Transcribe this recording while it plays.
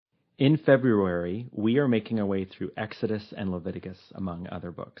In February, we are making our way through Exodus and Leviticus, among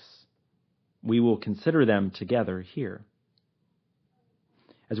other books. We will consider them together here.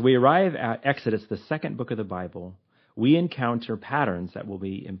 As we arrive at Exodus, the second book of the Bible, we encounter patterns that will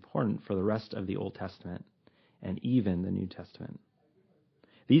be important for the rest of the Old Testament and even the New Testament.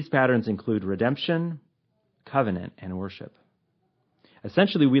 These patterns include redemption, covenant, and worship.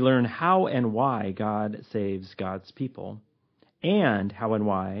 Essentially, we learn how and why God saves God's people, and how and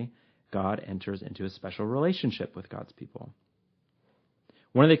why God enters into a special relationship with God's people.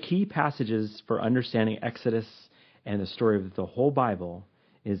 One of the key passages for understanding Exodus and the story of the whole Bible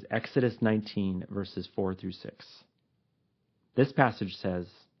is Exodus 19, verses 4 through 6. This passage says,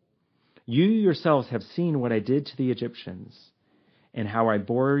 "You yourselves have seen what I did to the Egyptians, and how I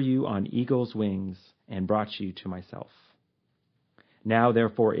bore you on eagle's wings and brought you to myself. Now,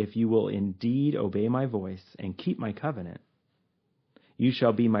 therefore, if you will indeed obey my voice and keep my covenant, you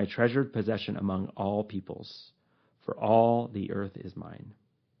shall be my treasured possession among all peoples, for all the earth is mine.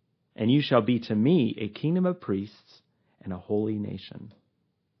 And you shall be to me a kingdom of priests and a holy nation.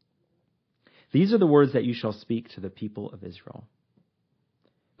 These are the words that you shall speak to the people of Israel."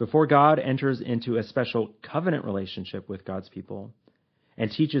 Before God enters into a special covenant relationship with God's people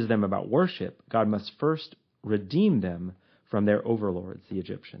and teaches them about worship, God must first redeem them from their overlords, the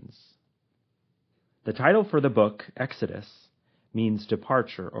Egyptians. The title for the book, Exodus, means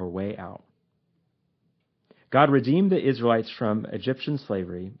departure or way out. God redeemed the Israelites from Egyptian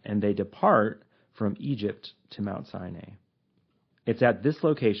slavery, and they depart from Egypt to Mount Sinai. It's at this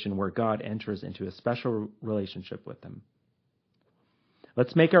location where God enters into a special relationship with them.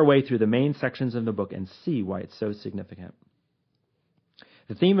 Let's make our way through the main sections of the book and see why it's so significant.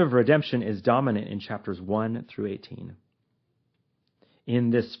 The theme of redemption is dominant in chapters 1 through 18.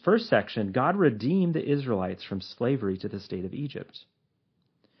 In this first section, God redeemed the Israelites from slavery to the state of Egypt.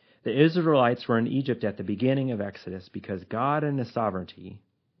 The Israelites were in Egypt at the beginning of Exodus because God in His sovereignty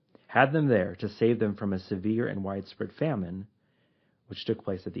had them there to save them from a severe and widespread famine, which took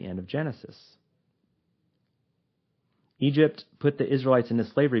place at the end of Genesis. Egypt put the Israelites into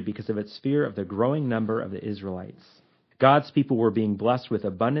slavery because of its fear of the growing number of the Israelites. God's people were being blessed with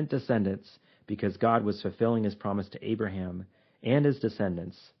abundant descendants because God was fulfilling His promise to Abraham and his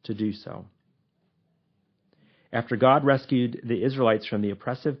descendants to do so. After God rescued the Israelites from the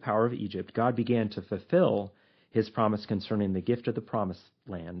oppressive power of Egypt, God began to fulfill His promise concerning the gift of the promised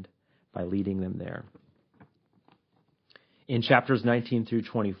land by leading them there. In chapters 19 through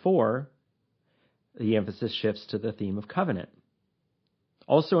 24, the emphasis shifts to the theme of covenant.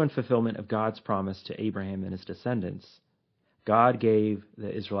 Also in fulfillment of God's promise to Abraham and his descendants, God gave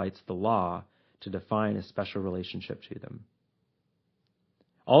the Israelites the law to define a special relationship to them.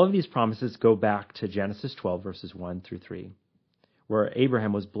 All of these promises go back to Genesis 12, verses 1 through 3, where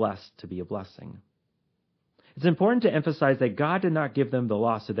Abraham was blessed to be a blessing. It's important to emphasize that God did not give them the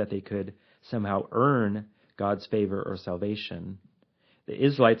law so that they could somehow earn God's favor or salvation. The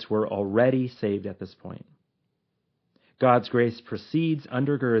Israelites were already saved at this point. God's grace precedes,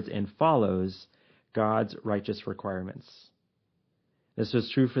 undergirds, and follows God's righteous requirements. This was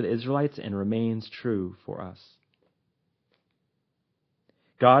true for the Israelites and remains true for us.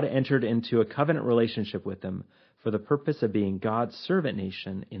 God entered into a covenant relationship with them for the purpose of being God's servant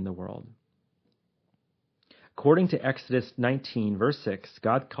nation in the world. According to Exodus 19, verse 6,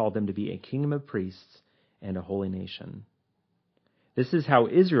 God called them to be a kingdom of priests and a holy nation. This is how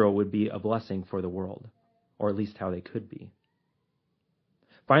Israel would be a blessing for the world, or at least how they could be.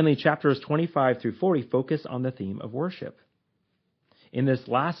 Finally, chapters 25 through 40 focus on the theme of worship. In this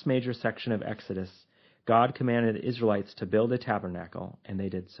last major section of Exodus, God commanded the Israelites to build a tabernacle, and they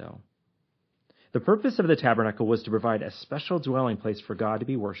did so. The purpose of the tabernacle was to provide a special dwelling place for God to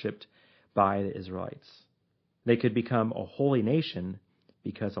be worshipped by the Israelites. They could become a holy nation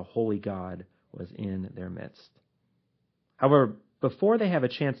because a holy God was in their midst. However, before they have a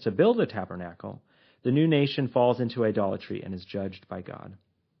chance to build a tabernacle, the new nation falls into idolatry and is judged by God.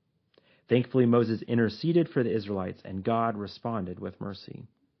 Thankfully, Moses interceded for the Israelites, and God responded with mercy.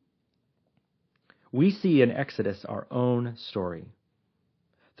 We see in Exodus our own story.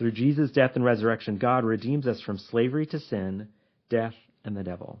 Through Jesus' death and resurrection, God redeems us from slavery to sin, death, and the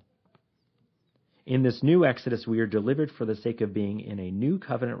devil. In this new Exodus, we are delivered for the sake of being in a new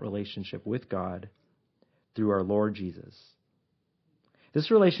covenant relationship with God through our Lord Jesus.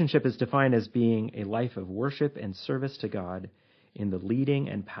 This relationship is defined as being a life of worship and service to God in the leading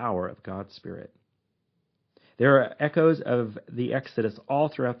and power of God's Spirit. There are echoes of the Exodus all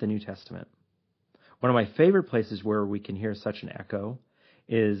throughout the New Testament. One of my favorite places where we can hear such an echo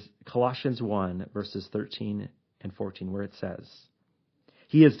is Colossians 1, verses 13 and 14, where it says,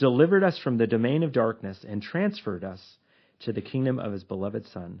 He has delivered us from the domain of darkness and transferred us to the kingdom of his beloved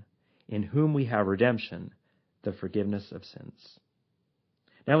Son, in whom we have redemption, the forgiveness of sins.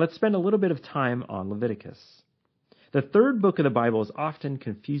 Now let's spend a little bit of time on Leviticus. The third book of the Bible is often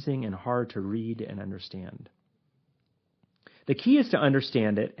confusing and hard to read and understand. The key is to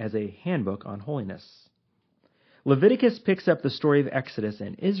understand it as a handbook on holiness. Leviticus picks up the story of Exodus,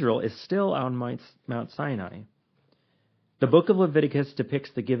 and Israel is still on Mount Sinai. The book of Leviticus depicts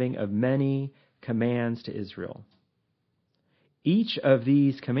the giving of many commands to Israel. Each of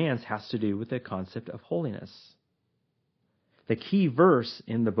these commands has to do with the concept of holiness. The key verse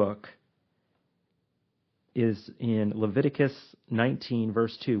in the book is in Leviticus 19,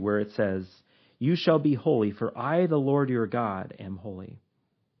 verse 2, where it says, "You shall be holy, for I, the Lord your God, am holy."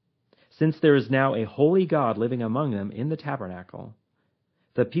 Since there is now a holy God living among them in the tabernacle,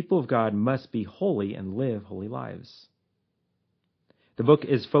 the people of God must be holy and live holy lives. The book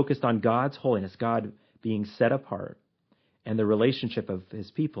is focused on God's holiness, God being set apart, and the relationship of his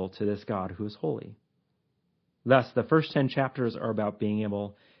people to this God who is holy. Thus, the first 10 chapters are about being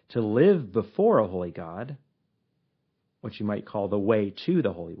able to live before a holy God, what you might call the way to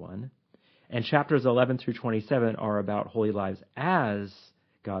the Holy One, and chapters 11 through 27 are about holy lives as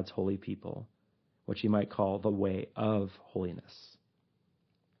God's holy people, what you might call the way of holiness.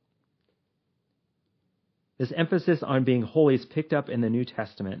 This emphasis on being holy is picked up in the New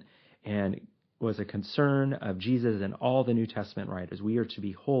Testament and was a concern of Jesus and all the New Testament writers. We are to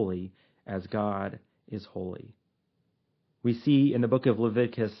be holy as God is holy. We see in the book of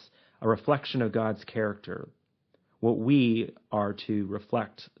Leviticus a reflection of God's character, what we are to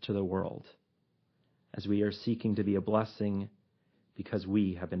reflect to the world as we are seeking to be a blessing because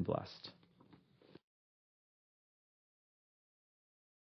we have been blessed.